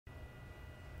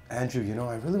Andrew,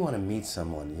 I really want to meet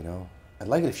someone. I'd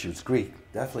like it if she was Greek.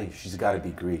 Definitely, she's got to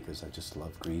be Greek because I just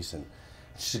love Greece. And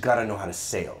she's got to know how to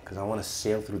sail because I want to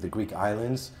sail through the Greek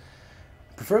islands.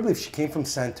 Preferably if she came from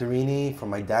Santorini, from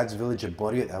my dad's village at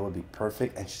Boria, that would be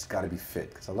perfect. And she's got to be fit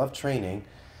because I love training.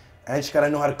 And she's got to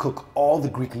know how to cook all the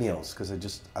Greek meals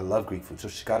because I love Greek food. So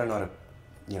she's got to know how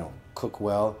to, cook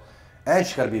well. And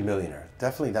she's got to be a millionaire.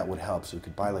 Definitely that would help. So we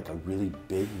could buy like a really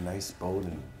big, nice boat.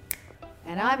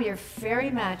 And I'm your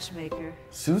fairy matchmaker.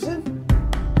 Susan?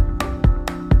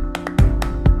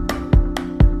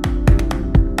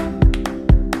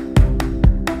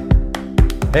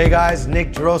 Hey guys,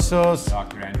 Nick Drosos.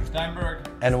 Dr. Andrew Steinberg.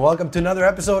 And welcome to another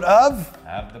episode of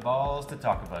Have the balls to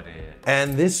talk about it.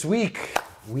 And this week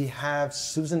we have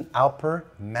Susan Alper,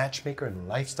 matchmaker and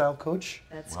lifestyle coach.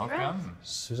 That's Welcome. correct.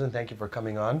 Susan, thank you for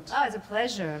coming on. Oh, it's a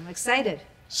pleasure. I'm excited.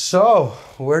 So,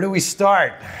 where do we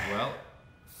start? Well,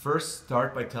 first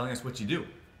start by telling us what you do.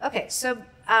 Okay, so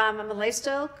I'm a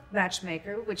lifestyle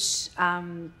matchmaker, which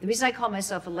the reason I call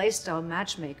myself a lifestyle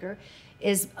matchmaker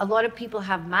is a lot of people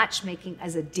have matchmaking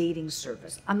as a dating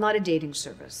service. I'm not a dating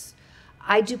service.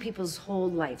 I do people's whole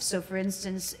life. So for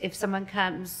instance, if someone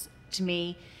comes to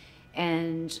me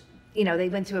and they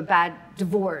went through a bad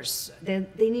divorce, they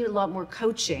need a lot more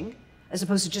coaching as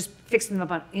opposed to just fixing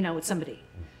them up on, with somebody.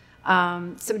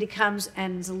 Somebody comes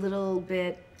and is a little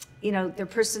bit, their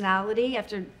personality,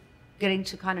 after getting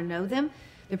to kind of know them,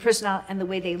 their personality and the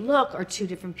way they look are two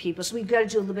different people. So we've got to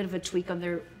do a little bit of a tweak on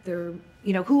their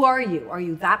who are you? Are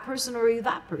you that person or are you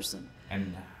that person?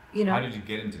 And how did you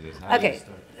get into this? How did Okay. you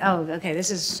start? Oh, okay. This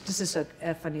is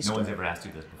a funny No story. one's ever asked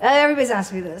you this before. Everybody's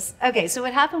asked me this. Okay, so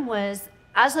what happened was,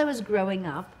 as I was growing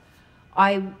up,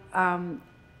 I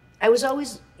was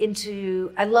always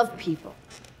into. I love people.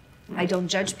 I don't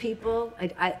judge people.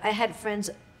 I had friends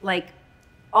like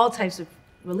all types of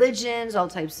religions, all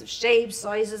types of shapes,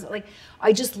 sizes. Like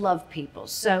I just love people.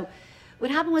 So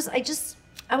what happened was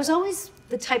I was always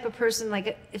the type of person,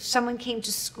 like if someone came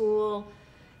to school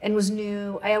and was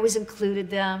new, I always included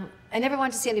them. I never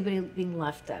wanted to see anybody being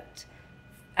left out.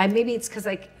 And maybe it's because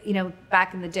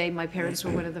back in the day, my parents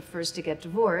were one of the first to get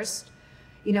divorced,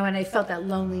 and I felt that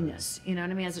loneliness, you know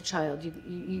what I mean, as a child. You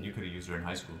could have used her in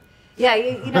high school. Yeah,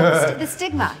 the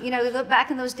stigma.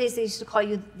 Back in those days, they used to call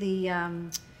you the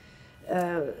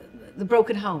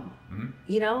broken home.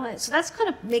 Mm-hmm. So that's kind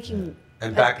of making.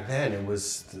 And back then it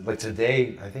was like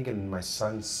today, I think in my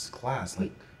son's class,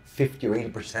 like 50 or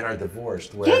 80% are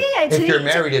divorced. Where Yeah. if you're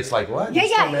married, it's like, what? You're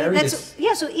still married?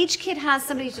 So each kid has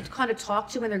somebody to kind of talk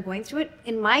to when they're going through it.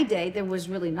 In my day, there was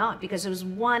really not, because it was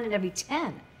 1 in every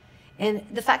 10. And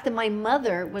the fact that my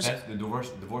mother was That's the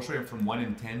divorce rate from 1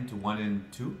 in 10 to 1 in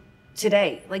 2?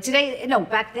 today,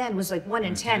 back then was like 1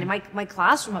 in 10. In my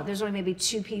classroom, there's only maybe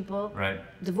 2 people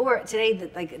divorced. Today,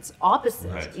 it's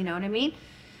opposite. Right. You know what I mean?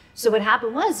 So what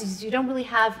happened was you don't really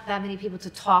have that many people to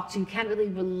talk to. You can't really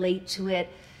relate to it.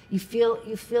 You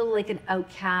feel like an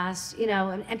outcast,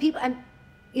 and people, and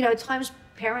at times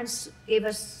parents gave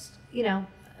us,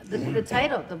 the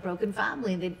title, the broken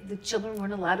family. The children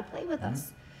weren't allowed to play with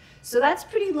us. So that's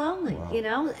pretty lonely,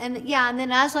 Wow. and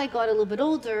then as I got a little bit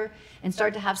older and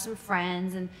started to have some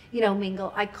friends and,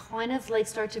 mingle, I kind of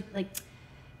start to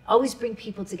always bring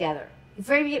people together.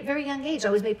 Very, very young age, I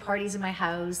always made parties in my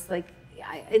house, and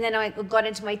then I got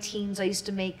into my teens. I used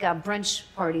to make brunch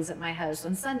parties at my house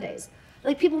on Sundays.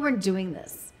 People weren't doing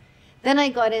this. Then I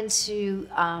got into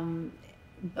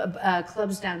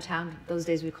clubs downtown. Those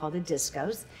days we called it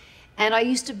discos. And I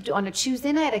used to, on a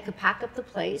Tuesday night, I could pack up the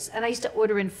place and I used to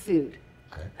order in food.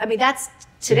 Okay. I mean, that's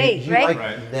today, You right?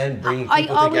 like then bringing I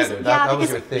people always, together. That was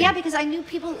your thing. Yeah, because I knew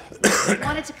people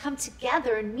wanted to come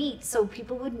together and meet, so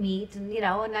people would meet, and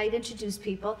and I'd introduce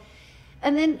people,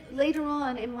 and then later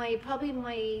on in my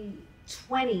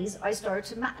 20s, I started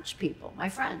to match people, my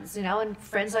friends, and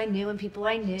friends I knew and people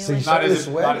I knew. So you and started Not this as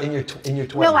a- when? not as- In your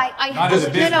 20s? no, Not as a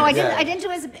business. I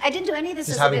Yeah. didn't do any of this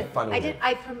Just as a having business. fun with it.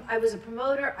 I was a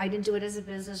promoter. I didn't do it as a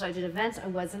business. I did events. I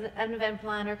wasn't an event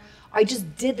planner. I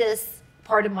just did this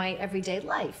part of my everyday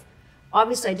life.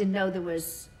 Obviously, I didn't know there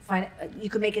was you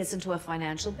could make this into a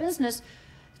financial business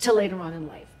till later on in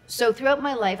life. So throughout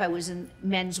my life, I was in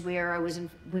menswear. I was in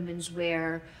women's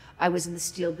wear. I was in the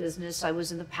steel business. I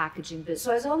was in the packaging business.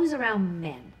 So I was always around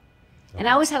men, and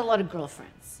I always had a lot of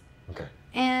girlfriends. Okay.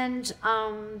 And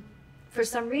for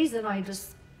some reason, I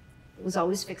just was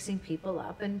always fixing people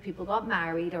up, and people got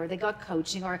married or they got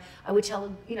coaching, or I would tell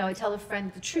a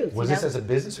friend the truth. Was this as a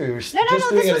business or you were No, just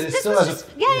doing it this still was as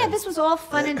a... just, this was all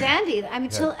fun and dandy. I mean,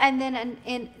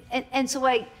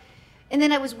 and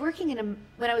then I was working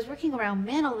when I was working around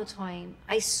men all the time,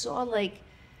 I saw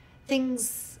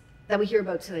things that we hear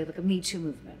about today, like a Me Too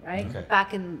movement, right?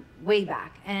 Okay. Way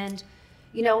back. And,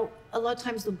 you know, a lot of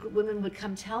times the women would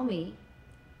come tell me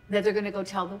that they're going to go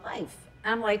tell the wife.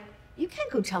 And I'm like, you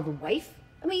can't go tell the wife.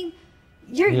 I mean,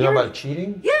 You know about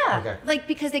cheating? Yeah, Okay. like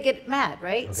because they get mad,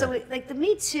 right? Okay. So like the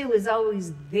Me Too is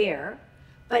always there,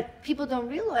 but people don't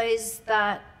realize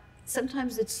that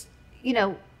sometimes it's, you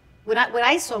know, what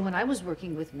I saw when I was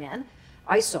working with men,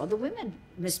 I saw the women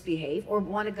misbehave or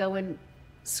want to go and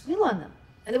squeal on them,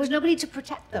 and there was nobody to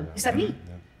protect them except me. Yeah,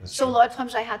 that's So true. a lot of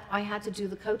times I had to do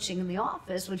the coaching in the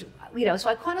office, which, you know, so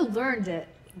I kind of learned it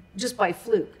just by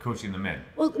fluke. Coaching the men.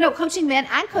 Well, no, coaching men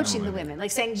and coaching the women,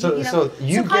 like saying, So, you know, so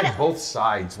you kinda- get both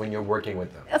sides when you're working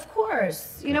with them. Of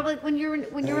course, you know, like when you're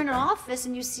in an office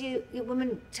and you see a woman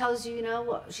tells you, you know,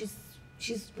 she's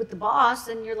with the boss,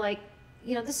 and you're like,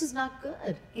 you know, this is not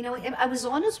good. You know, and I was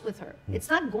honest with her. It's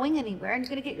not going anywhere, and you're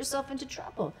going to get yourself into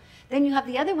trouble. Then you have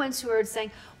the other ones who are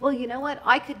saying, well, you know what?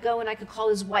 I could go and I could call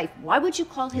his wife. Why would you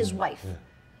call his wife?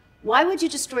 Why would you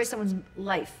destroy someone's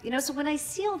life? You know, so when I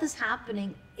see all this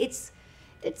happening, it's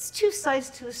two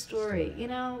sides to a story. You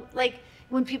know, like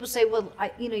when people say, well,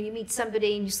 you know, you meet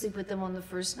somebody and you sleep with them on the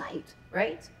first night,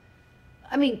 right?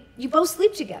 I mean, you both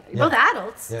sleep together. You're both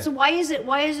adults. Yeah. So why is it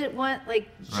one like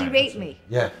he Right, raped that's me?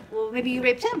 Yeah. Well, maybe you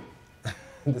raped him.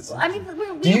 That's I mean,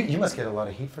 Do you must get a lot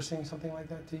of heat for saying something like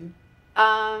that, do you?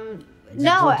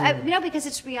 no, do- no, because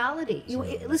it's reality.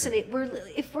 Listen,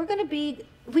 if we're going to be,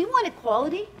 if we want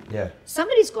equality, Yeah.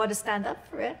 somebody's got to stand up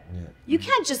for it. Yeah. You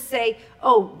can't just say,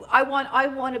 "Oh, I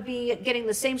want to be getting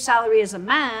the same salary as a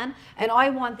man, and I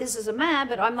want this as a man,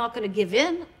 but I'm not going to give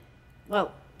in."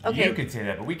 Well, okay. You could say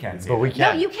that, but we can't say But we that.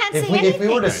 can't. No, you can't if say we, anything. If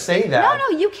we were to say that,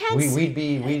 No, you can't. We'd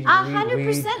be. 100%,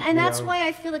 and you that's know. why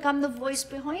I feel like I'm the voice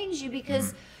behind you, because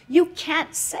Mm-hmm. you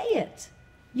can't say it.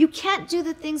 You can't do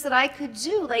the things that I could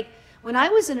do. Like when I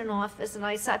was in an office and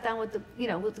I sat down with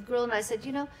the girl and I said,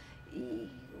 you know,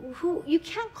 you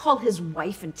can't call his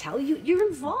wife and tell you're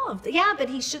involved. Yeah, but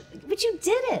but you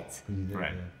did it.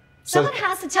 Right. Someone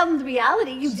has to tell them the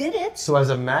reality. You did it. So as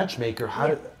a matchmaker, how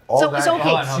did all So that? so okay.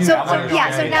 Hold on, hold So on. I wanna yeah.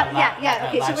 know- So now yeah,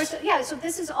 okay. So last- so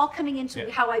this is all coming into Yeah.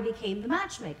 how I became the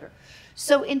matchmaker.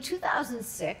 So in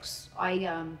 2006, I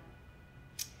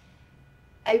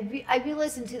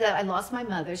realized into that I lost my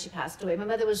mother. She passed away. My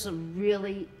mother was a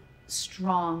really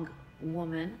strong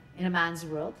woman in a man's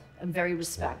world and very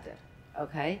respected.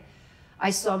 Okay, I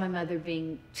saw my mother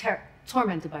being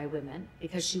tormented by women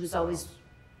because she was always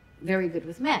very good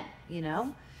with men, you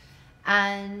know.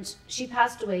 And she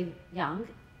passed away young.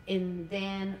 And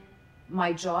then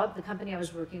my job, the company I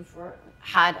was working for,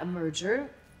 had a merger,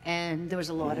 and there was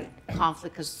a lot of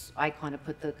conflict because I kind of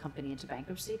put the company into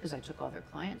bankruptcy because I took all their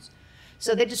clients.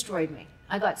 So they destroyed me.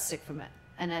 I got sick from it.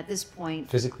 And at this point,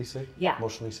 Physically sick? yeah.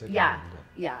 Emotionally sick? Yeah.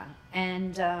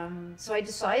 And so I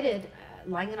decided,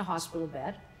 lying in a hospital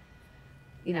bed,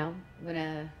 you know,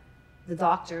 when the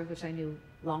doctor, which I knew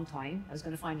a long time, I was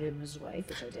going to find him his wife,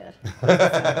 which I did.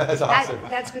 That's awesome.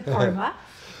 That's good karma.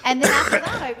 And then after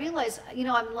that, I realized, you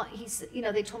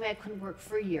know, they told me I couldn't work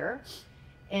for a year.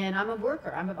 And I'm a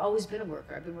worker. I've always been a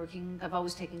worker. I've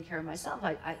always taken care of myself.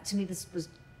 To me, this was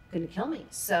going to kill me.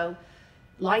 So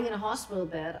lying in a hospital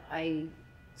bed, I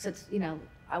said, you know,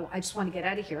 I just want to get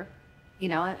out of here, you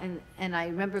know, and I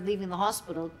remember leaving the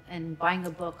hospital and buying a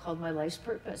book called My Life's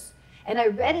Purpose. And I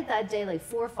read it that day like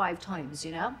 4 or 5 times,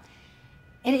 you know,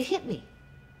 and it hit me.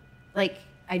 Like,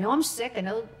 I know I'm sick. I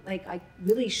know, like, I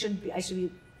really should be,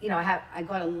 you know, I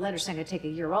got a letter saying I take a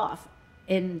year off.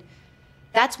 And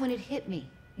that's when it hit me.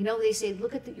 You know, they say,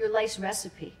 look at your life's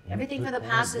recipe. Everything from the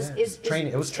past is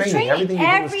training. It was training. Everything you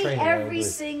did was training. I Every agree.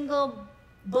 single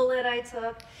bullet I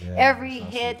took, Yeah, every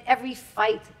that's hit, every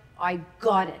fight, I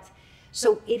got it.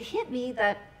 So it hit me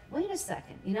that, wait a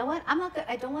second, you know what?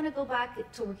 I don't want to go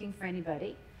back to working for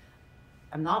anybody.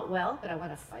 I'm not well, but I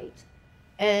want to fight.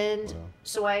 And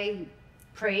so I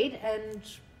prayed, and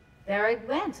there I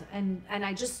went. And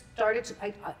I just started to,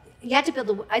 you had to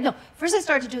build first I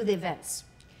started to do the events.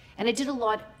 And I did a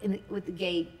lot with the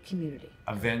gay community.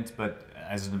 Event, but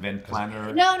as an event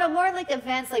planner. No, more like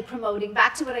events, like promoting.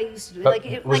 Back to what I used to do. But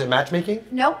Like, was it matchmaking?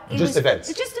 No, Just events?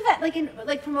 It's just event,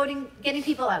 like promoting, getting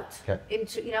people out. Okay.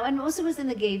 Into, you know, and most of it was in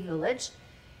the gay village,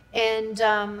 and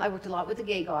I worked a lot with the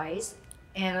gay guys,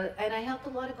 and I helped a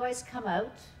lot of guys come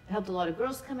out. I helped a lot of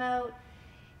girls come out,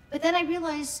 but then I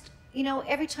realized, you know,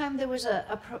 every time there was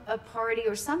a party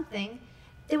or something,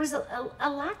 there was a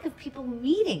lack of people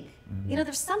meeting. Mm-hmm. You know,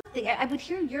 there's something. I would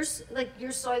hear your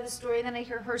side of the story, and then I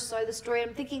hear her side of the story.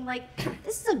 I'm thinking, like,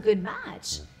 this is a good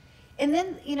match. And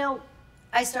then, you know,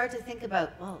 I started to think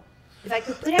about, well, if I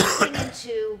could put everything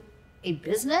into a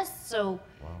business. So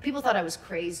people thought I was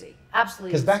crazy.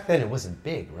 Absolutely. Because back then it wasn't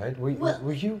big, right? Were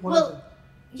you one of the,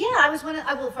 yeah, I was one of.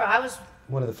 I was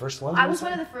one of the first ones? I was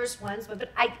one of the first ones, but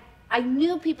I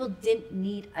knew people didn't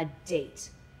need a date.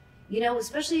 You know,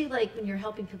 especially like when you're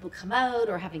helping people come out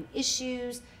or having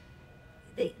issues,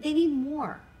 they need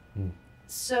more.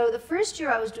 So the first year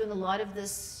I was doing a lot of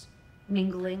this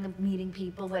mingling, of meeting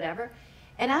people, whatever.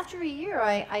 And after a year,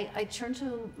 I turned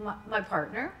to my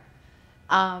partner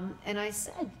and I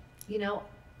said, you know,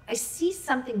 I see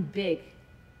something big.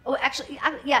 Oh, actually,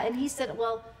 yeah. And he said,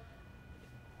 well,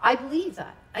 I believe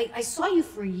that. I saw you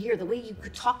for a year, the way you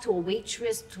could talk to a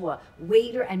waitress, to a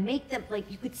waiter, and make them,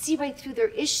 like, you could see right through their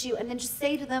issue and then just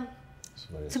say to them,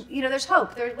 you know, there's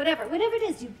hope, there's whatever it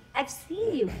is. I've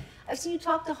seen you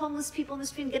talk to homeless people in the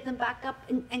street and get them back up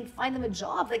and find them a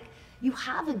job. Like, you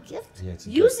have a gift. Yeah, it's a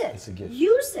Use gift. it. It's a gift.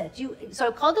 Use it. So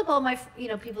I called up all my, you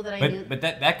know, people that I knew. But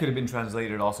that could have been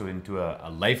translated also into a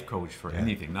life coach for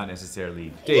anything, not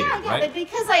necessarily dating, yeah, right? but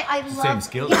because I love same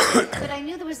skill. Yeah, but I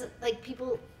knew there was like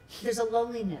people. There's a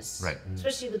loneliness, Right.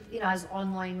 Especially with, you know, as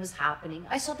online was happening.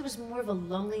 I saw there was more of a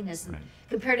loneliness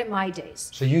compared to my days.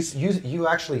 So you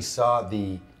actually saw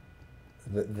the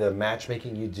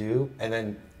matchmaking you do, and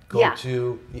then go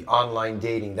to the online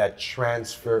dating, that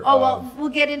transfer. Oh well, we'll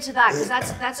get into that because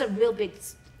that's a real big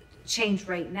change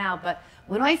right now. But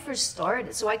when I first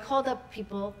started, so I called up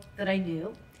people that I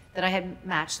knew that I had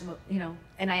matched them, you know,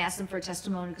 and I asked them for a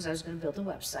testimony because I was going to build a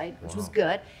website, which was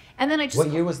good. And then I just What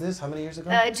year was this? How many years ago?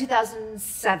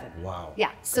 2007. Wow.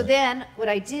 Yeah. So then what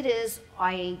I did is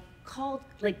I called,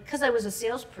 like, because I was a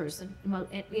salesperson,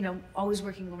 you know, always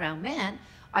working around men,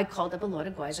 I called up a lot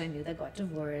of guys I knew that got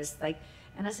divorced, like,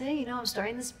 and I said, hey, you know, I'm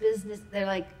starting this business. They're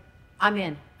like, I'm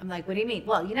in. I'm like, what do you mean?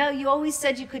 Well, you know, you always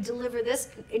said you could deliver this,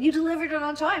 and you delivered it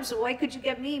on time, so why could you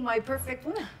get me my perfect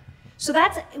woman? So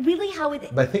that's really how it.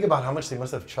 But think about how much they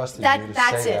must have trusted you to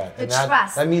That's say it. that. The And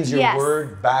trust. That means your Yes.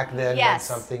 word back then meant Yes.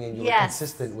 something, and you were Yes.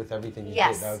 consistent with everything you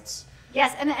Yes. did. That's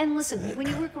Yes, and listen, when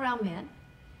you work around men,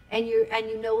 and you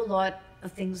know a lot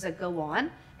of things that go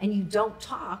on, and you don't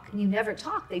talk, and you never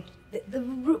talk, the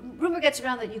rumor gets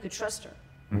around that you could trust her.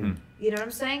 Mm-hmm. You know what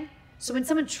I'm saying? So when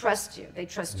someone trusts you, they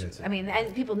trust you. I mean,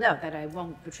 and people know that I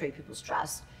won't betray people's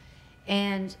trust.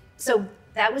 And so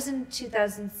that was in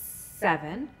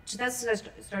 2007. 2006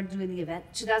 I started doing the event.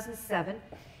 2007,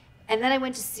 and then I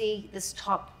went to see this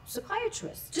top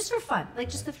psychiatrist just for fun, like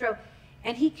just to throw.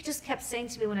 And he just kept saying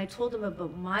to me when I told him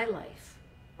about my life,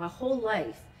 my whole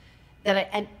life,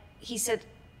 and he said,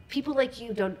 people like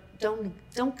you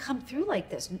don't come through like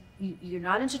this. You're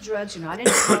not into drugs, you're not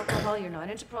into alcohol, you're not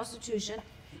into prostitution,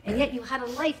 and yet you had a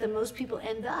life that most people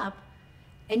end up,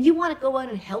 and you want to go out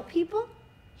and help people?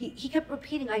 He kept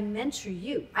repeating, I mentor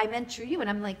you, and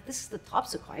I'm like, this is the top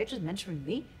psychiatrist mentoring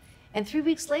me? And 3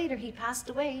 weeks later, he passed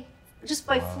away just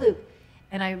by fluke.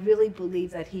 And I really believe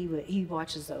that he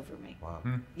watches over me. wow.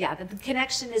 Yeah, that the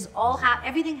connection is all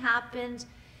everything happened,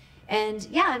 and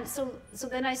yeah, and so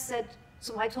then I said,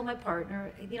 so I told my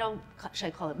partner, you know, should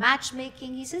I call it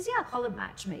matchmaking? He says, yeah, call it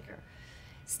matchmaker.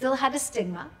 Still had a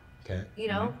stigma, Okay. you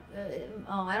know.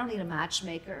 Oh, I don't need a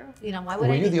matchmaker. You know, why would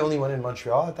Were I? you need- the only one in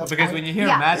Montreal at that Because point? when you hear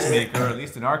Yeah. matchmaker, or at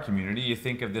least in our community, you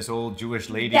think of this old Jewish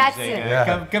lady That's saying, it.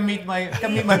 Yeah. come meet my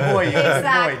boy.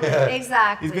 Exactly, boy.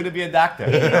 exactly. He's going to be a doctor.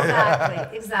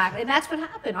 Exactly, and that's what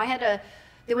happened.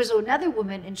 There was another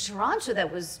woman in Toronto that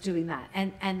was doing that,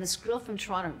 and this girl from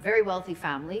Toronto, very wealthy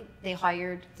family, they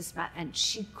hired this and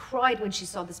she cried when she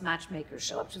saw this matchmaker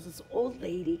show up. She was this old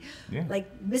lady, Yeah. like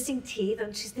missing teeth,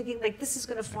 and she's thinking like, this is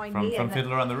going to find From me. And then-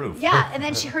 Fiddler on the Roof. yeah, and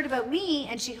then she heard about me,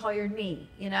 and she hired me.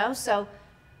 You know, so,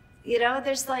 you know,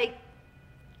 there's like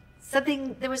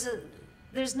something.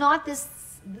 There's not this,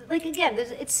 like, again,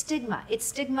 it's stigma. It's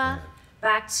stigma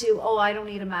back to, oh, I don't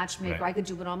need a matchmaker. Right. I could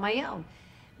do it on my own.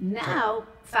 Now,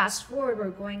 fast forward, we're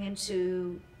going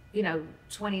into, you know,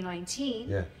 2019.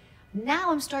 Yeah.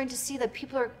 Now I'm starting to see that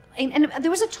people are, and there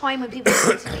was a time when people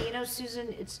said to me, you know, Susan,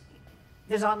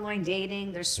 there's online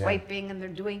dating, there's swiping, and they're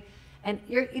doing, and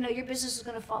your business is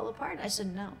going to fall apart. I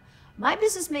said, no. My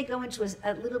business may go into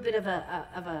a little bit of a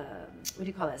what do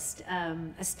you call it?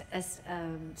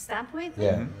 Standpoint.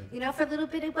 Yeah. You know, for a little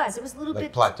bit it was a little Like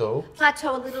bit plateau?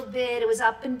 a little bit. It was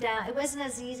up and down. It wasn't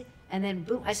as easy. And then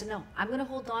boom, I said, no, I'm going to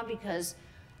hold on because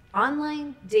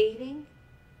online dating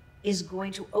is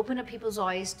going to open up people's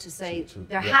eyes to say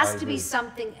there yeah, has I to be agree.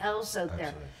 something else out there.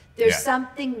 Absolutely. There's Yeah.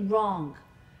 something wrong.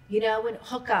 You know, when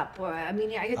hook up, or I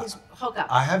mean, I hear these hook up.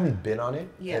 I haven't been on it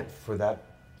Yeah. for that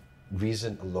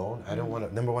reason alone. I don't want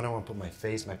to. Number one, I want to put my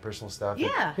face, my personal stuff.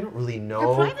 Yeah. You don't really Your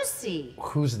know privacy.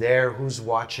 who's there, who's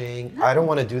watching. I don't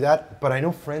want to do that. But I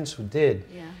know friends who did,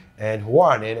 Yeah. and who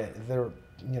aren't. And they're,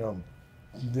 you know,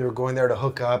 they're going there to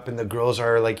hook up, and the girls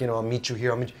are like, you know, I'll meet you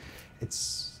here. I'll meet you.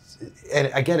 And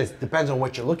again, it depends on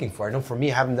what you're looking for. I know for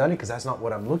me, I haven't done it because that's not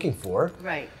what I'm looking for.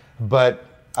 Right. But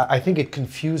I think it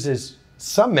confuses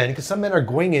some men, because some men are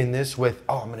going in this with,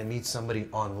 oh, I'm going to meet somebody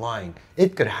online.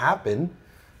 It could happen,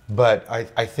 but I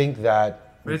think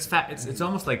that... But it's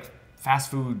almost like fast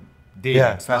food dating.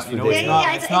 Yeah, It's fast not, you food know,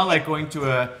 dating. It's not like going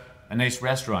to a nice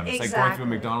restaurant. It's like going to a Exactly.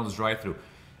 McDonald's drive-through.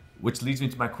 Which leads me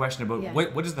to my question about Yeah.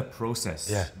 what is the process?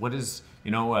 Yeah. What is,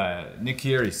 you know, Nick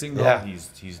here, he's single, Yeah.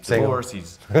 he's Single. divorced,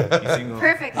 he's single.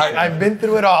 Perfect. I've been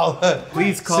through it all.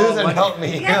 Please call Susan, one- help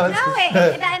me. Yeah, no,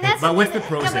 and that's But what's the thing-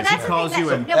 process? but He that's the calls thing you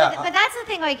that- and- no, Yeah. but that's the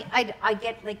thing. I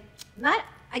get like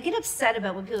I get upset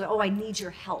about when people are, oh, I need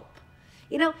your help.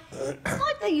 You know, it's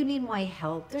not that you need my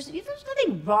help. There's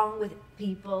nothing wrong with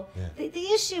people. Yeah. The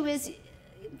issue is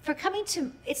for coming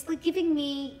to. It's like giving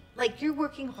me like you're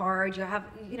working hard. You have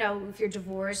if you're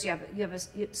divorced, you have a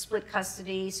split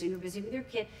custody, so you're busy with your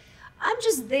kid. I'm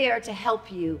just there to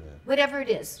help you, whatever it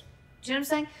is. Do you know what I'm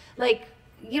saying? Like.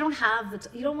 You don't have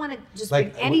you don't want to just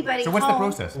Like, bring anybody So what's the home.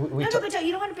 process? We No, ta- but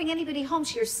you don't want to bring anybody home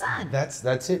to your son. That's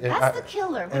it. And That's I- the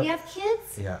killer. When you have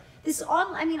kids, Yeah.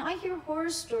 I mean, I hear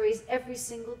horror stories every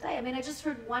single day. I mean, I just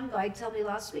heard one guy tell me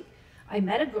last week, I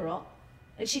met a girl,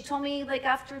 and she told me, like,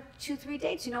 after 2-3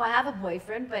 dates, I have a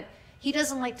boyfriend, but he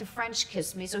doesn't like to French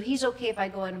kiss me, so he's okay if I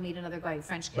go out and meet another guy and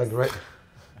French kiss. Like, right.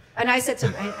 And I said to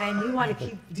him, and you want to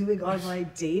keep doing online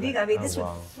dating? I mean, this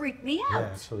wow. would freak me out.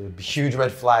 Yeah, so it would be a huge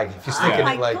red flag if you stick Oh in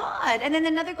my it like. God. And then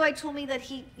another guy told me that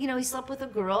he slept with a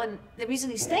girl, and the reason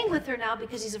he's staying with her now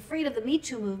because he's afraid of the Me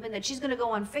Too movement, that she's going to go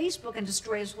on Facebook and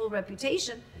destroy his whole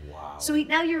reputation. Wow. So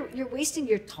now you're wasting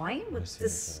your time with Wasting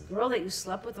this your girl that you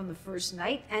slept with on the first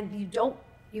night, and you don't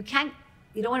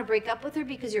want to break up with her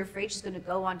because you're afraid she's going to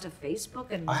go onto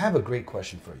Facebook and. I have a great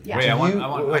question for you. Yeah. Wait, Do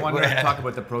I want wait, to talk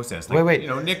about the process. Like, Wait. You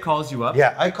know, Nick calls you up.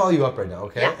 Yeah, I call you up right now,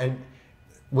 okay? Yeah. And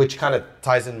which kind of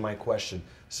ties into my question.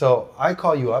 So I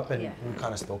call you up and Yeah. we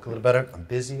kind of spoke a little better. I'm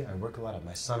busy. I work a lot. I have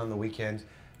my son on the weekends.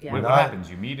 Yeah. What Not- happens?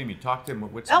 You meet him, you talk to him.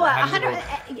 What's Oh, how does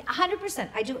it go? 100%.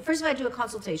 I do. First of all, I do a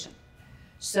consultation.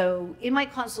 So in my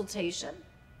consultation,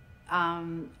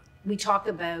 we talk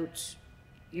about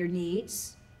your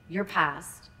needs, your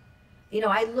past.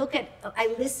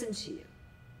 I listen to you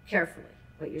carefully,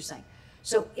 what you're saying.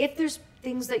 So if there's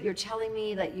things that you're telling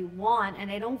me that you want,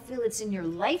 and I don't feel it's in your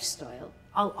lifestyle,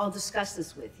 I'll discuss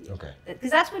this with you. Okay.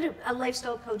 Because that's what a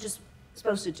lifestyle coach is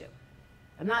supposed to do.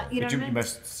 I'm not, you know But what I you mean?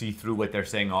 must see through what they're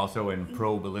saying also and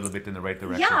probe a little bit in the right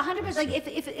direction. Yeah, 100%. Like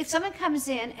if someone comes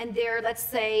in and they're, let's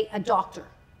say, a doctor,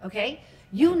 okay?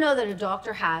 You know that a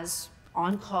doctor has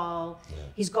on call.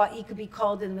 He could be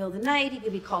called in the middle of the night. He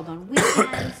could be called on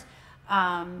weekends.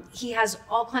 He has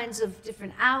all kinds of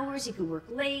different hours. He could work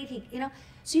late.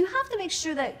 So you have to make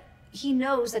sure that he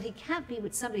knows that he can't be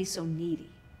with somebody so needy.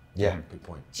 Yeah, good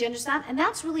point. Do you understand? And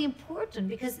that's really important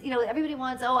because, everybody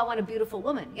wants, oh, I want a beautiful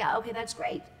woman. Yeah, okay, that's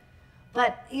great.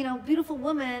 But, beautiful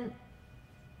woman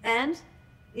and,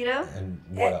 And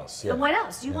what else? Yeah. And what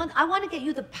else? Yeah. I want to get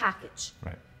you the package.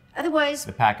 Right. Otherwise,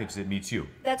 The package that meets you.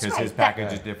 That's Because right. his package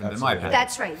That- is different than Absolutely. my package.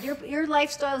 that's right. Your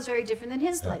lifestyle is very different than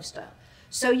his lifestyle.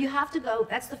 So you have to go,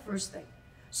 that's the first thing.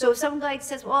 So if some guy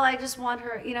says, well, I just want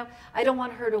her, I don't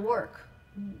want her to work.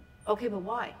 Okay, but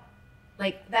why?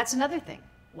 Like, that's another thing.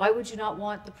 Why would you not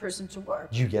want the person to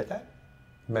work? Do you get that?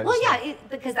 Men Well, say- yeah,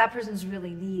 because that person's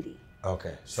really needy.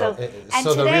 Okay. So- So, and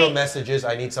so the real today- message is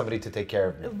I need somebody to take care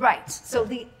of me. Right. So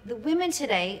the women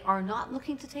today are not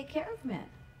looking to take care of men.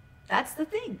 That's the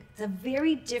thing. It's a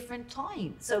very different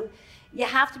time. So you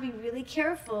have to be really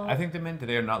careful. I think the men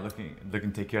today are not looking to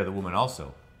take care of the woman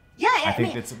also. Yeah, I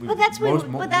think but that's what most we,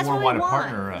 more but that's what we want want. a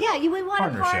partner, Yeah, we want a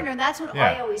partnership. partner. That's what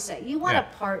Yeah. I always say. You want Yeah.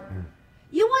 a partner.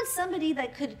 You want somebody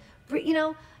that could, you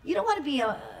don't want to be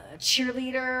a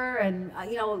cheerleader and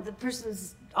the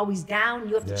person's always down.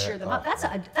 You have to Yeah, cheer them up.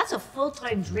 That's a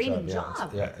full-time draining Yeah,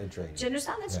 job. yeah, it drains. Do you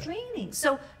understand? That's Yeah. draining.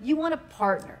 So you want a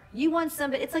partner. You want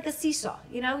somebody. It's like a seesaw.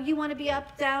 You want to be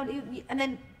up, down, and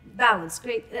then balance.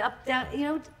 Great, up, down.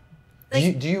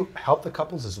 Do you help the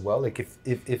couples as well? Like if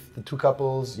the two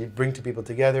couples, you bring two people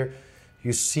together,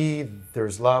 you see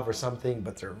there's love or something,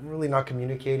 but they're really not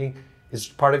communicating, is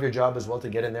part of your job as well to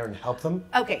get in there and help them?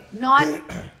 Okay, not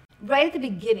right at the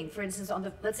beginning. For instance,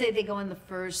 let's say they go on the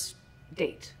first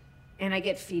date, and I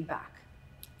get feedback,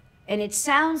 and it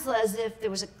sounds as if there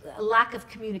was a lack of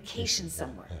communication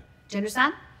somewhere. Yeah. Do you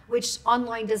understand? Which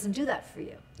online doesn't do that for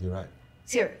you. You're right.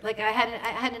 Here, like I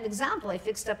had an example. I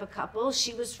fixed up a couple.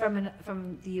 She was from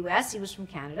the U.S. He was from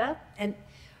Canada, and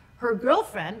her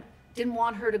girlfriend didn't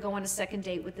want her to go on a second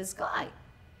date with this guy.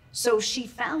 So she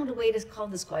found a way to call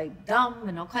this guy dumb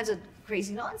and all kinds of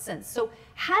crazy nonsense. So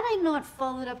had I not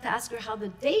followed up to ask her how the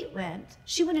date went,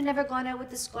 she would have never gone out with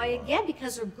this guy again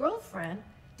because her girlfriend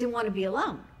didn't want to be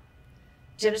alone.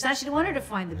 Do you understand? She didn't want her to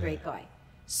find the great guy.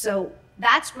 So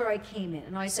that's where I came in.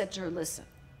 And I said to her, listen,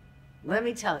 let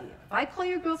me tell you, if I call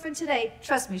your girlfriend today,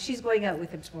 trust me, she's going out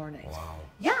with him tomorrow night. Wow.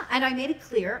 Yeah, and I made it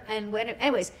clear. And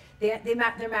anyways,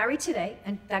 they're married today,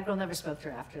 and that girl never spoke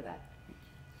to her after that.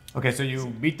 Okay, so you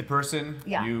meet the person,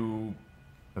 Yeah. you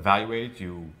evaluate,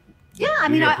 you. Yeah, I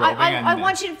do mean, your probing, I and-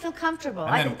 want you to feel comfortable.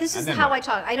 and then- This is and then how what? I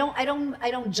talk. I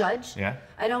don't judge. Yeah.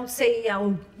 I don't say,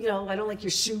 oh, I don't like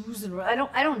your shoes, and I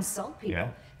don't insult people. Yeah.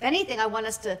 If anything, I want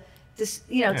us to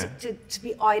Yeah. to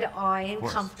be eye to eye and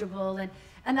course. comfortable,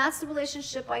 and that's the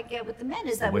relationship I get with the men.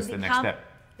 Is that What's we the next become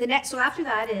step? So after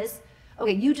that is,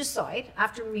 okay, you decide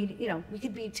after meeting. We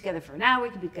could be together for an hour, we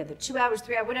could be together 2 hours,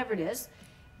 3 hours, whatever it is.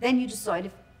 Then you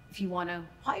decide if you want to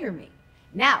hire me.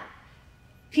 Now,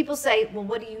 people say, well,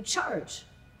 what do you charge?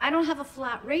 I don't have a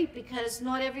flat rate because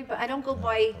not everybody, I don't go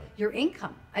by your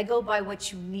income. I go by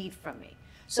what you need from me.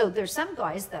 So there's some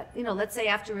guys that, let's say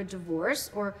after a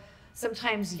divorce, or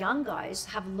sometimes young guys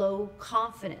have low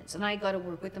confidence, and I got to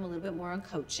work with them a little bit more on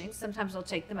coaching. Sometimes I'll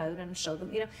take them out and show them,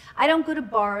 I don't go to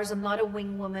bars. I'm not a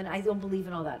wing woman. I don't believe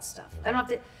in all that stuff. I don't have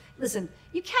to, listen,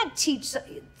 you can't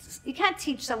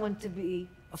teach someone to be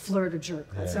a flirt or jerk.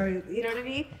 Sorry, you know what I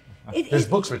mean? There's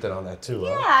books written on that too.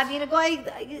 Yeah, Huh? I mean, a guy,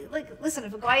 listen,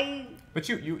 if a guy. But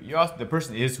you also, the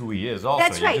person is who he is also.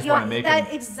 That's You right. just want to make him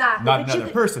exactly. not But you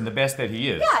another person, the best that he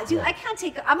is. Yeah, dude, I can't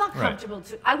take. I'm not Right. comfortable.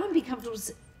 I wouldn't be comfortable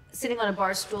sitting on a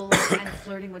bar stool and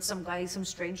flirting with some guy, some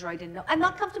stranger I didn't know. I'm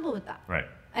not comfortable with that. Right.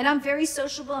 And I'm very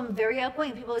sociable. I'm very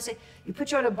outgoing. People always say, "You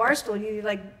put you on a bar stool, and you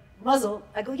like muzzle."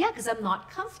 I go, "Yeah, because I'm not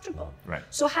comfortable." Right.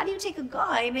 So how do you take a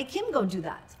guy and make him go do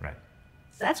that? Right.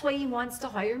 So that's why he wants to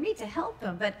hire me to help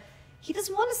him. But he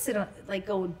doesn't want to sit on,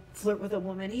 go and flirt with a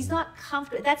woman. He's not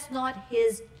comfortable. That's not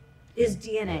his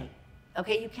DNA.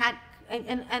 Okay, you can't.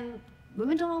 And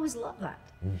women don't always love that.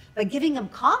 But giving him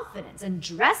confidence and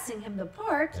dressing him the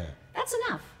part, that's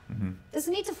enough.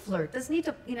 Doesn't need to flirt. Doesn't need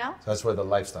to, So that's where the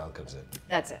lifestyle comes in.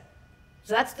 That's it.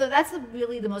 So that's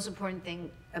really the most important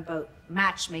thing about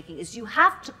matchmaking is you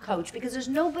have to coach, because there's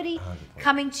nobody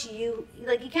coming to you.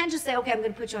 Like, you can't just say, okay, I'm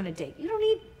going to put you on a date. You don't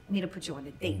need me to put you on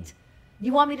a date.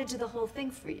 You want me to do the whole thing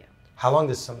for you. How long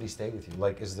does somebody stay with you?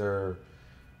 Like,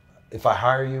 if I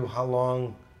hire you, how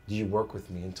long do you work with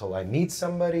me? Until I meet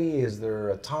somebody? Is there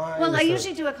a time? Well, I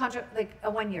usually do a contract, like a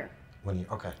 1 year. 1 year,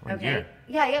 okay. Okay. year?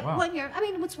 Yeah, Wow. 1 year. I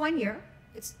mean, what's 1 year?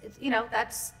 It's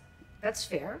that's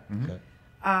fair. Okay.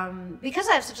 Because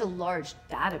I have such a large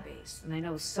database and I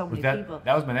know so many people.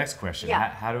 That was my next question. Yeah.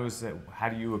 How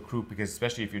do you accrue? Because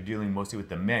especially if you're dealing mostly with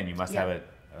the men, you must Yeah. have a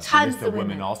Tons list of of women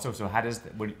women. also. So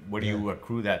where do you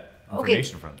accrue that Okay.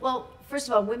 information from? Well, first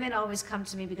of all, women always come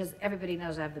to me because everybody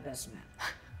knows I have the best men.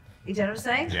 You know what I'm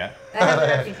saying? Yeah. I have a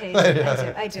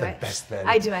reputation. I do. The best men.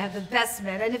 I do. I have the best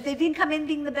men. And if they didn't come in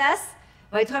being the best,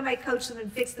 by the time I coach them and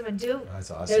fix them and do,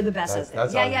 That's awesome. they're the best That's- out there.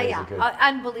 that's Yeah, always yeah, good. yeah.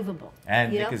 Unbelievable.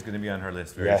 And you Nick know? is going to be on her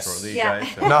list very Yes. shortly, Yeah.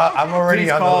 guys. So No, I'm already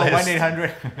please on call the list.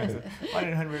 1-800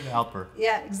 1-800 help her.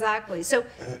 Yeah, exactly. So,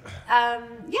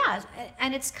 yeah,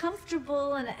 and it's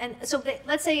comfortable, and so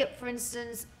let's say, for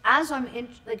instance, as I'm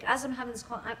having this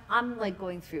call, I'm like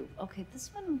going through. Okay,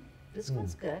 this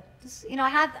one's good. I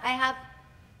have.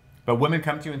 But women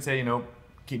come to you and say,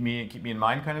 keep me in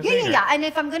mind, kind of Yeah, thing. yeah, or- yeah. And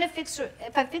if I'm gonna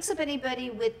if I fix up anybody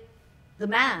with the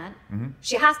man,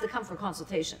 she has to come for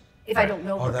consultation. If I Right. don't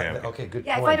know Oh, her. okay, good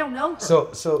Yeah, point. if I don't know her.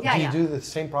 So Yeah, do you yeah. do the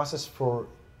same process for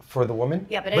the woman?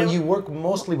 Yeah, but I don't- you work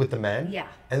mostly with the man. Yeah.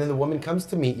 And then the woman comes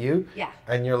to meet you. Yeah.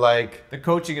 And you're like, The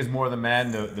coaching is more the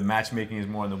man. The matchmaking is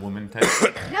more on the woman type.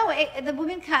 No, the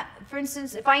woman can't. For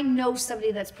instance, if I know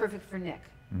somebody that's perfect for Nick,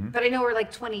 but I know her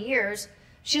like 20 years,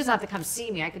 she doesn't have to come see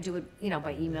me. I could do it,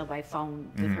 by email, by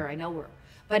phone with her. I know her.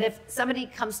 But if somebody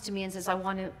comes to me and says, I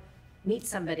want to meet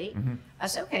somebody, I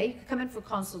say, okay, you can come in for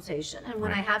consultation. And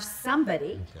when I Right. have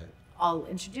somebody, Okay. I'll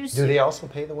introduce do you. they also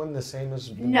pay the women the same as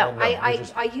the No, men? I they're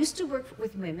just- used to work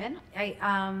with women.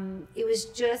 It was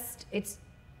just it's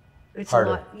Harder.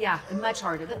 a lot, yeah, much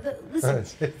harder. Listen,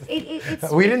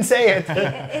 it's we didn't say it.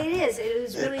 it is. It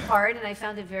was really hard, and I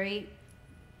found it very,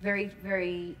 very,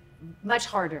 very much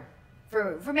harder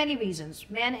for many reasons.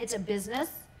 Men, it's a business.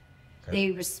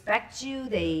 They respect you.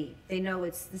 They know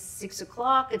it's 6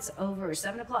 o'clock. It's over, or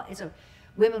 7 o'clock. It's over.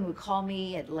 women would call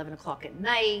me at 11 o'clock at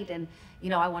night and, you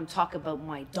know, I want to talk about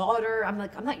my daughter. I'm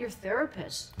like, I'm not your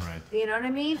therapist. Right. You know what I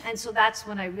mean? And so that's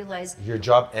when I realized, Your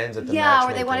job ends at the yeah,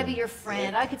 or they want to be matchmaking. your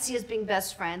friend. I could see us being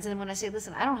best friends. And then when I say,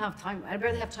 listen, I don't have time. I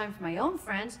barely have time for my own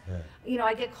friends. Yeah. You know,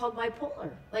 I get called bipolar.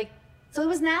 Like, so it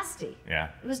was nasty. Yeah.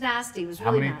 It was nasty. It was How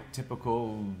really many nasty.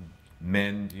 typical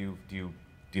men do you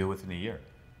deal with in a year?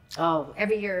 Oh,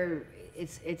 every year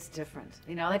it's different.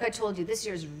 You know, like I told you, this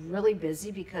year is really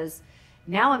busy because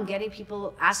now I'm getting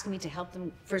people asking me to help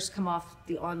them first come off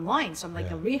the online. So I'm like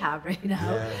Yeah. a rehab right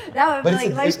now. Yeah. Now I'm But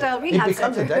like lifestyle rehab it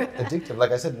becomes center. addictive.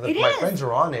 Like I said, It my is. friends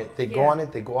are on it. They go Yeah. on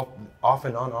it. They go off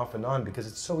and on because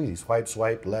it's so easy.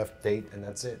 Swipe, left, date, and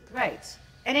that's it. Right.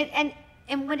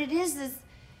 And what it is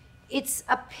it's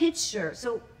a picture.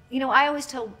 So, you know, I always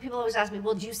tell people always ask me,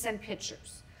 well, do you send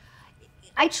pictures?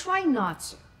 I try not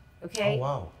to. Okay. Oh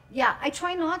wow. Yeah, I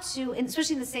try not to, and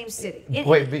especially in the same city.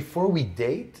 Wait, before we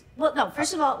date? Well, no.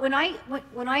 First of all, when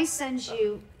I send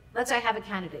you, let's say I have a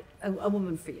candidate, a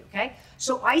woman for you, okay?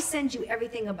 So I send you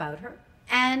everything about her,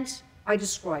 and I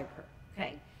describe her,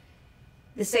 okay?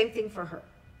 The same thing for her,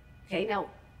 okay? Now,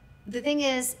 the thing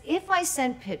is, if I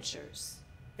send pictures,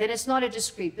 then it's not a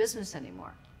discreet business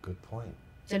anymore. Good point.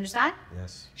 Do you understand?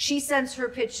 Yes. She sends her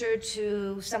picture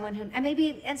to someone who, and maybe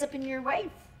it ends up in your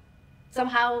wife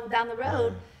somehow down the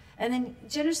road. And then,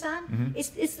 do you understand?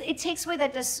 It takes away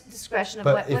that discretion of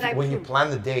But what I when you prove. plan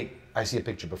the date, I see a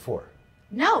picture before.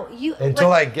 No, you. Until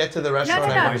what- I get to the No, restaurant,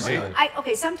 no, I no. might see it.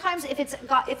 Okay, sometimes if it's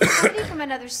somebody from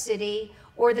another city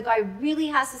or the guy really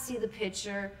has to see the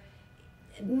picture,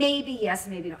 maybe yes,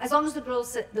 maybe no. As long as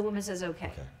the woman says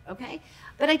okay. Okay.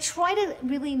 But I try to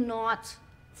really not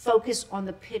focus on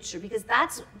the picture because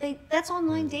that's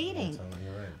online dating.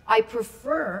 You're right. I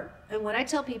prefer, and what I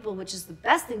tell people, which is the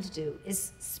best thing to do,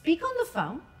 is speak on the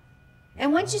phone.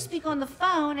 And once you speak on the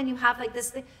phone and you have like this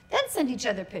thing, then send each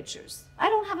other pictures. I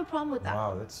don't have a problem with that.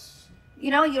 Wow, that's You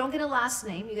know, you don't get a last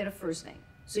name, you get a first name.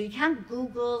 So you can't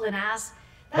Google and ask.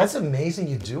 amazing.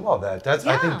 You do all that. I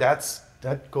think Yeah.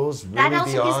 that goes really That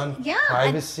also beyond is, yeah, and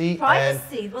privacy.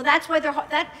 privacy. Well, that's why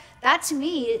that to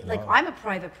me, like I'm a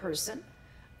private person,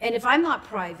 and if I'm not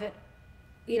private,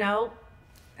 you know,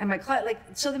 and my client, like,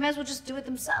 so they may as well just do it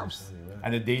themselves.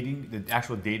 And the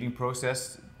actual dating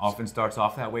process often starts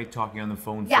off that way, talking on the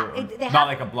phone. Yeah, for, they not have-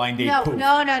 like a blind date. No, poof.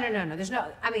 no. There's no.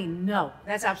 I mean, no.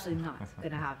 That's absolutely not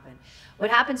going to happen. What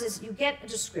happens is you get a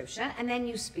description, and then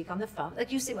you speak on the phone.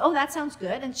 Like you say, "Oh, that sounds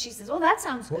good," and she says, "Oh, that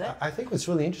sounds good." I think what's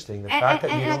really interesting, the And, fact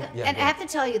and, that you and, don't. I, and I have to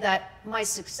tell you that my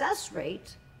success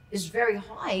rate is very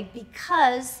high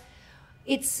because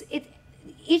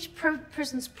each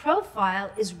person's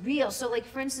profile is real. So, like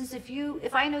for instance,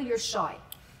 if I know you're shy,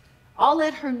 I'll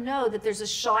let her know that there's a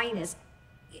shyness,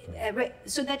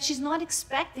 so that she's not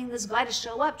expecting this guy to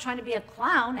show up trying to be a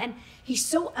clown, and he's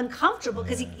so uncomfortable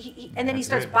because he and then he That's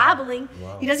starts it. babbling.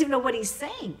 Wow. He doesn't even know what he's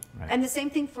saying. Right. And the same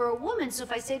thing for a woman. So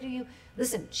if I say to you,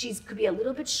 listen, she could be a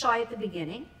little bit shy at the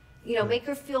beginning, you know, make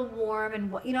her feel warm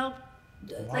and you know,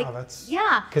 like that's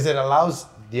yeah. because it allows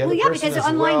the other Well, yeah, person because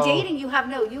as online well. dating,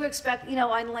 you expect, you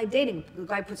know, online dating, the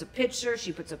guy puts a picture,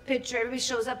 she puts a picture, everybody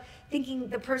shows up thinking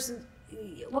the person,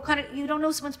 you don't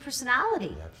know someone's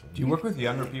personality. Do you work with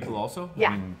younger people also?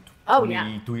 Yeah. I mean, Oh, yeah.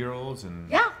 22-year-olds and.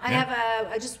 Yeah,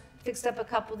 I just fixed up a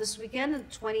couple this weekend,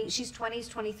 she's 20, he's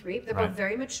 23, they're Right. both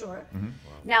very mature.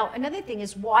 Now, another thing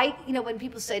is why, you know, when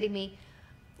people say to me,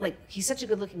 like, he's such a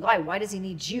good looking guy, why does he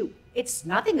need you? It's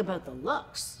nothing about the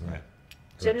looks. Right.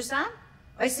 Do you understand?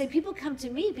 I say people come to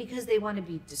me because they want to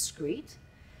be discreet,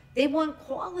 they want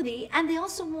quality, and they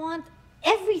also want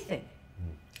everything.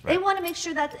 They Right. want to make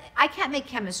sure that I can't make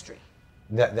chemistry.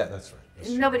 That's right. That's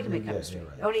true. Nobody can make Yeah, chemistry. you're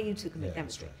right. Only you two can make Yeah,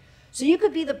 that's chemistry. right. So you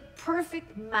could be the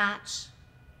perfect match.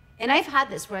 And I've had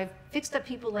this where I've fixed up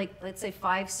people like, let's say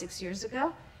 5-6 years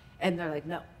ago, and they're like,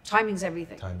 no, timing's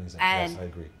everything. Timing's and yes, I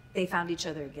agree. they found each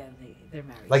other again. They're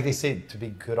married. Like they say, to be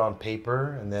good on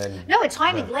paper and then. no, it's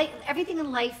timing. Right. Like, everything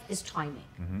in life is timing.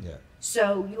 Yeah.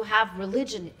 So you have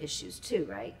religion issues too,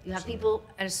 right? You have people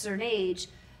at a certain age,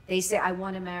 they say, I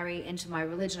want to marry into my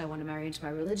religion, I want to marry into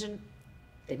my religion.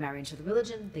 They marry into the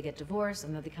religion, they get divorced,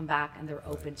 and then they come back and they're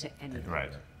open to anything.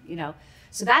 Right. You know,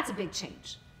 so that's a big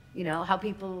change, you know, how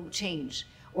people change.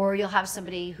 Or you'll have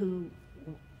somebody who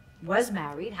was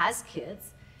married, has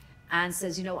kids, and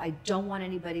says, you know, I don't want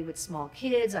anybody with small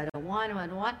kids, I don't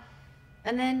want.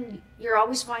 And then you're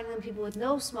always finding them people with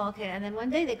no small kid. And then one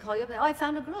day they call you up and, oh, I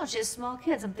found a girl, she has small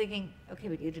kids. I'm thinking, okay,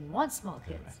 but you didn't want small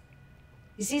kids.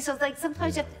 You see, so it's like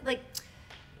sometimes you have to, like,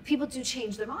 people do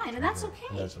change their mind, and that's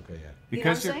okay. That's okay, yeah.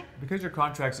 Because You know what I'm because your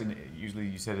contract's usually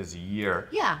you said is a year.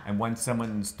 Yeah. And when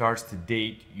someone starts to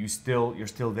date, you're still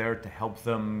there to help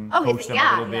them, Oh, coach them a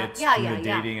little bit through the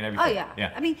dating and everything. Oh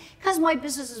yeah. I mean, because my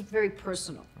business is very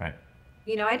personal. Right.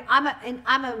 You know,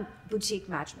 I'm a boutique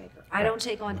matchmaker. I don't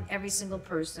take on every single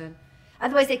person.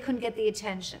 Otherwise, they couldn't get the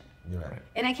attention. You're right.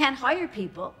 And I can't hire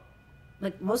people,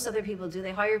 like most other people do.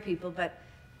 They hire people, but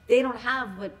they don't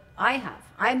have what I have.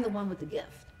 I'm the one with the gift.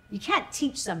 You can't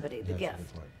teach somebody the That's a gift.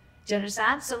 good point. Do you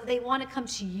understand? So they want to come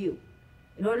to you.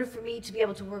 In order for me to be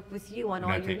able to work with you on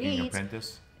You're all not your taking an needs.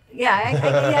 apprentice. Yeah, That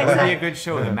would be a exactly. good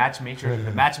show, the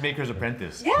matchmaker's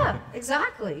apprentice. Yeah,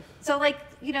 exactly. So like,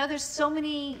 you know, there's so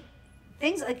many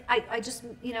things. Like I just,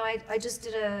 you know, I just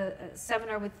did a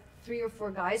seminar with 3 or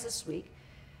 4 guys this week,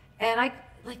 and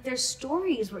their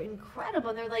stories were incredible.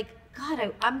 And they're like,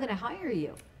 God, I'm going to hire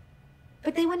you.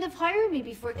 But they wouldn't have hired me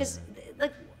before because,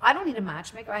 like, I don't need a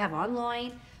matchmaker. I have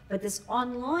online, but this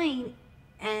online,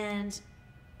 and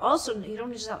also you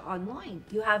don't just have online.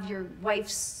 You have your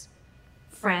wife's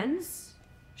friends.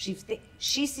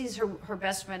 She sees her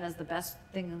best friend as the best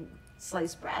thing in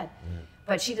sliced bread,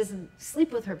 but she doesn't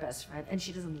sleep with her best friend, and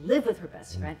she doesn't live with her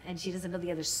best friend, and she doesn't know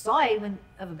the other side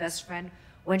of a best friend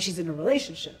when she's in a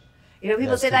relationship. You know,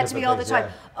 people That's say two that to me all the different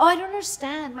time. things, Oh, I don't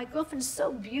understand. My girlfriend's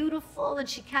so beautiful and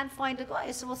she can't find a guy.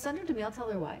 I said, well, send her to me. I'll tell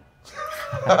her why.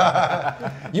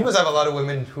 You must have a lot of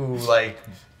women who like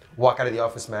walk out of the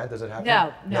office mad. Does it happen?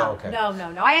 No. Okay. No.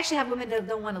 I actually have women that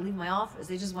don't want to leave my office.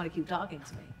 They just want to keep talking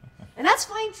to me. And that's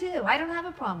fine too. I don't have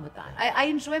a problem with that. I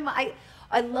enjoy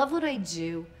I love what I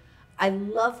do. I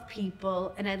love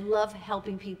people and I love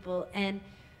helping people. And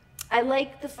I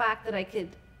like the fact that I could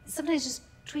sometimes just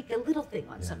tweak a little thing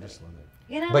on somebody. Just love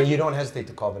it. You know? But you don't hesitate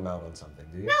to call them out on something,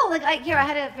 do you? No, like I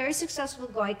had a very successful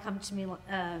guy come to me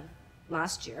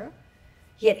last year.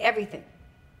 He had everything.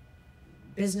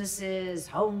 Businesses,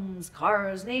 homes,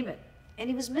 cars, name it. And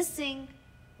he was missing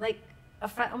like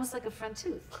almost like a front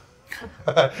tooth.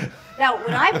 Now,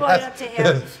 when I brought it up to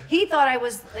him, he thought I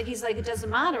was like, he's like, it doesn't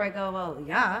matter. I go, well,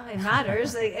 yeah, it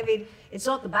matters. Like, I mean, it's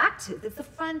not the back tooth, it's the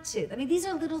front tooth. I mean, these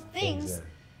are little things. yeah.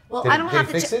 Well, Did, I don't did have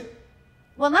he to. fix it?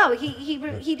 Well, no, he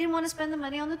didn't want to spend the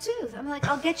money on the tooth. I'm like,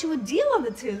 I'll get you a deal on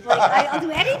the tooth. Like, I'll do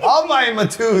anything. I'll for buy you. him a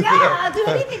tooth. Yeah, I'll do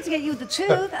anything to get you the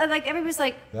tooth. And like everybody's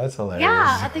like, That's hilarious.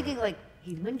 yeah. I'm thinking like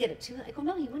he wouldn't get a tooth. I go,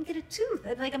 no, he wouldn't get a tooth.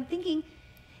 And like I'm thinking,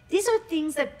 these are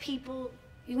things that people,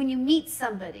 when you meet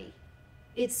somebody,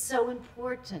 it's so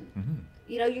important.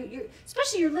 You know, you're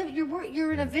especially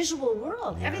you're in a visual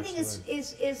world. Yeah, Everything absolutely.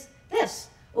 is this.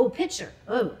 Oh, picture.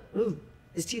 Oh,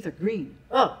 his teeth are green.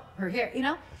 Oh, her hair. You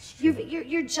know,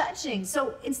 you're judging.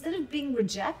 So instead of being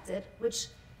rejected, which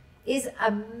is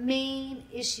a main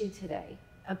issue today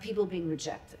of people being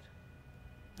rejected.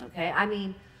 Okay, I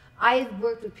mean, I've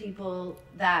worked with people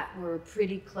that were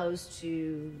pretty close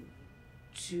to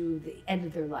the end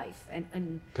of their life,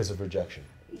 and Because of rejection.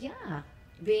 yeah,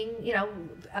 being, you know,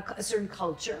 a certain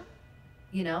culture,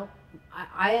 you know.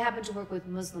 I happen to work with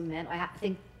Muslim men. I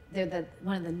think they're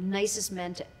one of the nicest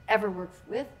men to ever work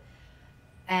with.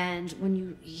 And when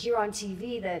you hear on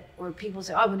TV that, or people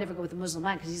say, oh, I would never go with a Muslim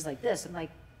man because he's like this, I'm like,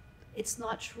 it's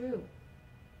not true,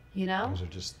 you know? Those are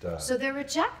just. So they're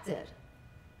rejected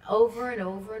over and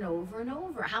over and over and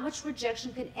over. How much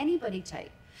rejection can anybody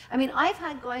take? I mean, I've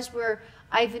had guys where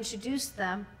I've introduced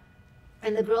them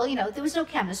and the girl, you know, there was no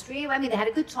chemistry. I mean, they had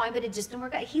a good time, but it just didn't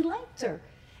work out. He liked her.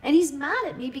 And he's mad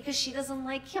at me because she doesn't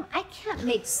like him. I can't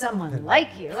make someone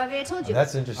like you. I mean, I told you.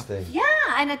 That's interesting. Yeah,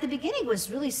 and at the beginning it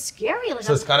was really scary. Like,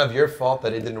 So it's kind of your fault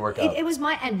that it didn't work out. it was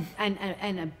my,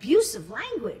 and abusive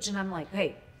language. And I'm like,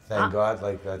 hey. Thank God,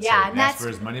 like that's. Yeah, it. and Ask that's, for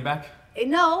his money back?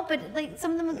 no, but like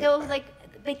some of them would go like,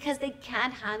 because they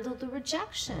can't handle the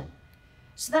rejection.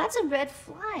 So that's a red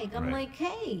flag. I'm Right. like,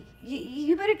 hey,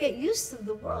 you better get used to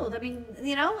the world. I mean,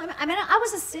 you know, I mean, I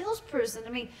was a salesperson. I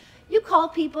mean, you call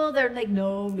people, they're like,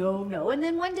 no, no, no. And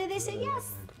then one day they say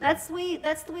yes. That's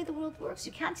the way the world works.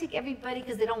 You can't take everybody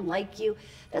because they don't like you.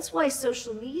 That's why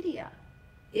social media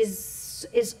is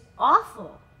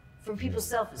awful for people's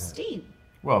self-esteem.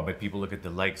 Well, but people look at the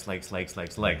likes. So it's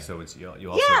you also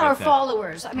Yeah, get or that.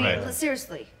 followers. I mean, Right.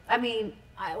 seriously. I mean,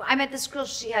 I met this girl.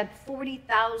 She had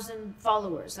 40,000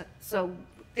 followers. So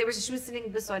she was sitting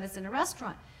beside us in a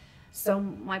restaurant. So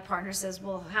my partner says,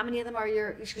 "Well, how many of them are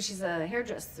your?" Because she's a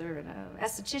hairdresser and an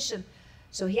esthetician.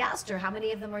 So he asked her, "How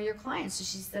many of them are your clients?" So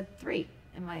she said 3.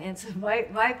 And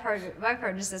my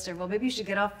partner says to her, "Well, maybe you should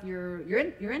get off your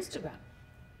Instagram.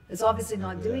 It's obviously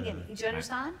not doing it. Do you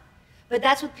understand?" But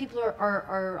that's what people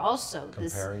are also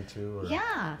Comparing to. Or,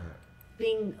 yeah,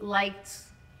 being liked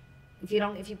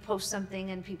if you post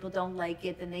something and people don't like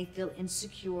it, then they feel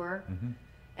insecure,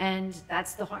 and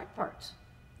that's the hard part.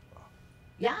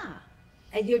 Yeah,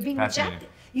 and you're being Fascinating. rejected.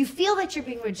 You feel that you're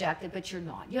being rejected, but you're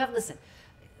not. You have listen.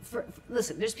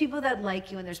 There's people that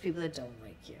like you, and there's people that don't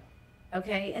like you.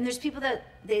 Okay, and there's people that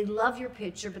they love your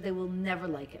picture, but they will never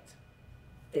like it.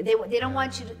 They don't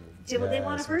want you to. They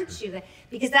want to hurt you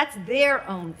because that's their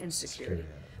own insecurity.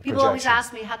 People always Projection.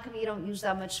 ask me, "How come you don't use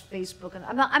that much Facebook?" And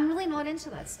I'm really not into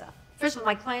that stuff. First of all,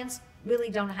 my clients really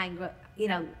don't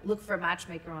look for a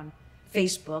matchmaker on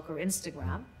Facebook or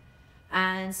Instagram.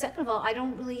 And second of all, I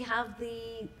don't really have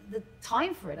the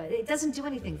time for it. It doesn't do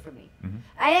anything for me.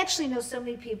 I actually know so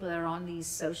many people that are on these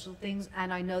social things,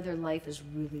 and I know their life is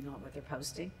really not what they're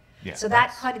posting. Yeah. So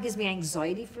that kind of gives me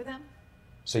anxiety for them.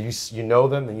 So you know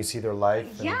them, and you see their life.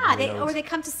 And Yeah, you know they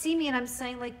come to see me, and I'm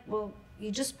saying like, well,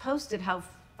 you just posted how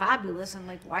fabulous, and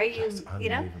like, why are you, That's you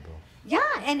know? unbelievable. Yeah,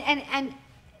 and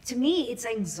to me, it's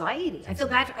anxiety. I feel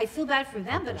bad for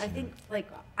them, but I think like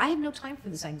I have no time for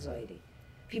this anxiety.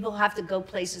 People have to go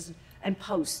places and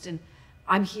post, and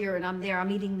I'm here and I'm there.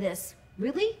 I'm eating this.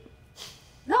 Really?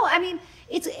 No, I mean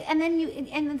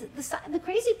the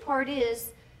crazy part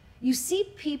is, you see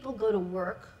people go to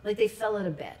work like they fell out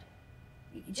of bed.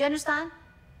 Do you understand?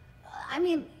 I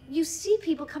mean, you see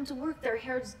people come to work, their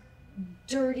hair's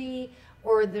dirty,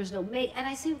 or there's no make, and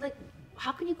I say like,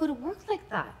 how can you go to work like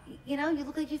that? You know, you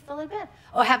look like you fell out of bed.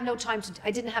 Oh,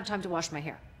 I didn't have time to wash my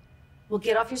hair. Well,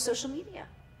 get off your social media.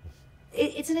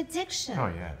 It's an addiction. Oh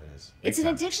yeah. It is. It's an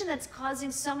time. addiction that's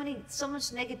causing so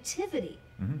much negativity.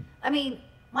 I mean,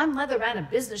 my mother ran a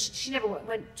business. She never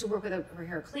went to work without her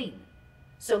hair clean.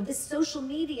 So this social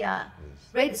media,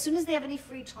 right? As soon as they have any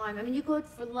free time, I mean, you go out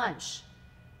for lunch.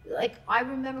 Like I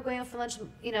remember going out for lunch,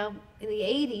 in the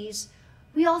 80s,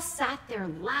 we all sat there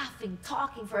laughing,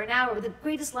 talking for an hour, the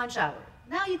greatest lunch hour.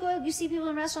 Now you go out, you see people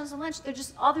in restaurants and lunch,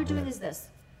 all they're doing is this,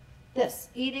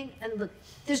 eating and look.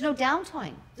 There's no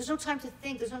downtime. There's no time to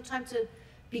think. There's no time to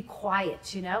be quiet,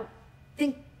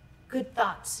 think good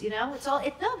thoughts, no,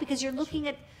 because you're looking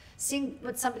at seeing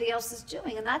what somebody else is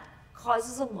doing, and that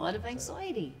causes a lot of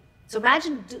anxiety. So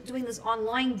imagine doing this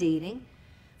online dating,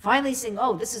 finally saying,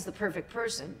 oh, this is the perfect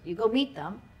person. You go meet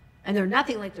them, and they're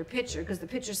nothing like their picture, because the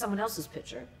picture is someone else's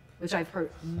picture, which I've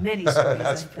heard many stories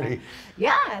That's like pretty. that.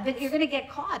 Yeah, but you're going to get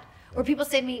caught. Or people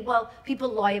say to me, well, people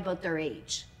lie about their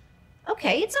age.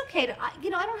 Okay, it's okay I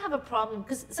don't have a problem,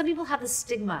 because some people have the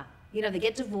stigma. They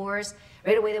get divorced,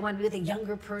 right away they want to be with a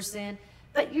younger person,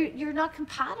 but you're not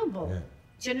compatible. Yeah.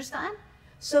 Do you understand?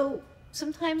 So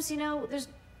sometimes, is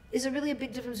there really a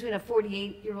big difference between a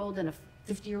 48-year-old and a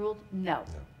 50-year-old? No.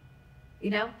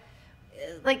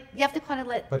 Like you have to kind of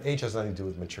let. But age has nothing to do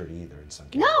with maturity either in some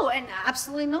cases. No, and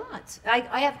absolutely not.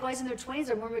 I have guys in their 20s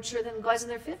that are more mature than guys in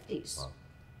their 50s. Wow.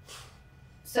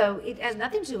 So it has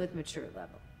nothing to do with mature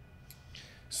level.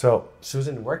 So,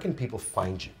 Susan, where can people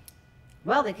find you?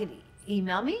 Well, they could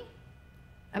email me.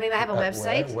 I mean, I have a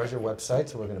website. Where's your website?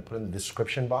 So we're going to put it in the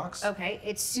description box. Okay,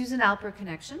 it's Susan Alper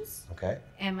Connections. Okay.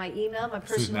 And my email, my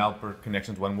personal. Susan Alper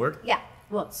Connections, one word. Yeah,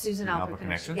 well, Susan Alper Alper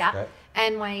Connections. Connections. Yeah, Okay.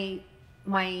 and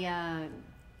my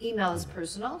email is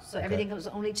personal, so everything goes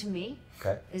only to me.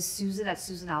 Okay. Is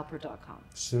Susan@SusanAlper.com.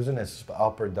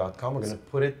 Susan@alper.com. We're going to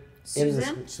put it in the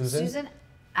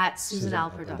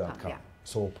Susan@SusanAlper.com. Yeah,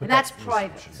 So we'll put and that that's in the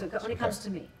private, description so it box. only comes to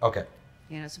me. Okay.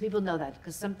 So people know that,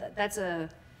 because that's why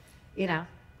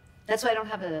I don't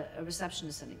have a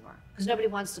receptionist anymore, because nobody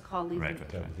wants to call. Right.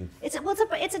 It's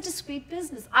a discreet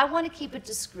business. I want to keep it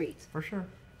discreet. For sure.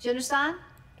 Do you understand?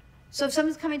 So if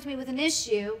someone's coming to me with an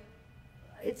issue,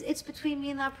 it's between me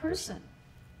and that person.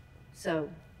 So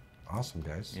Awesome,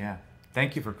 guys. Yeah.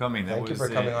 Thank you for coming. That Thank you was for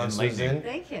coming on, enlightening. Susan.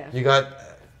 thank you. You got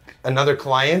another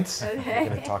client. Okay. We're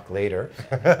going to talk later.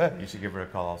 You should give her a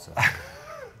call also.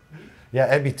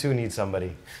 Yeah, Ebby too needs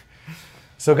somebody.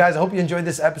 So guys, I hope you enjoyed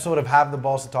this episode of Have the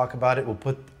Balls to Talk About It. We'll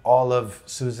put all of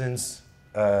Susan's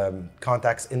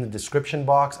contacts in the description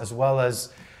box, as well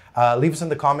as leave us in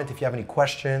the comment if you have any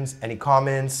questions, any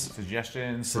comments.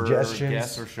 Suggestions for Suggestions.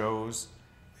 guests or shows.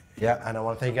 Yeah, and I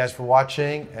want to thank you guys for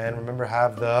watching. And remember,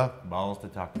 have the, Balls to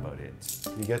talk about it.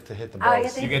 you get to hit the Oh,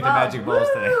 balls. yeah, You get the Balls. magic balls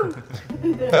Woo!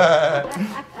 today.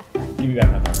 Give me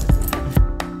that.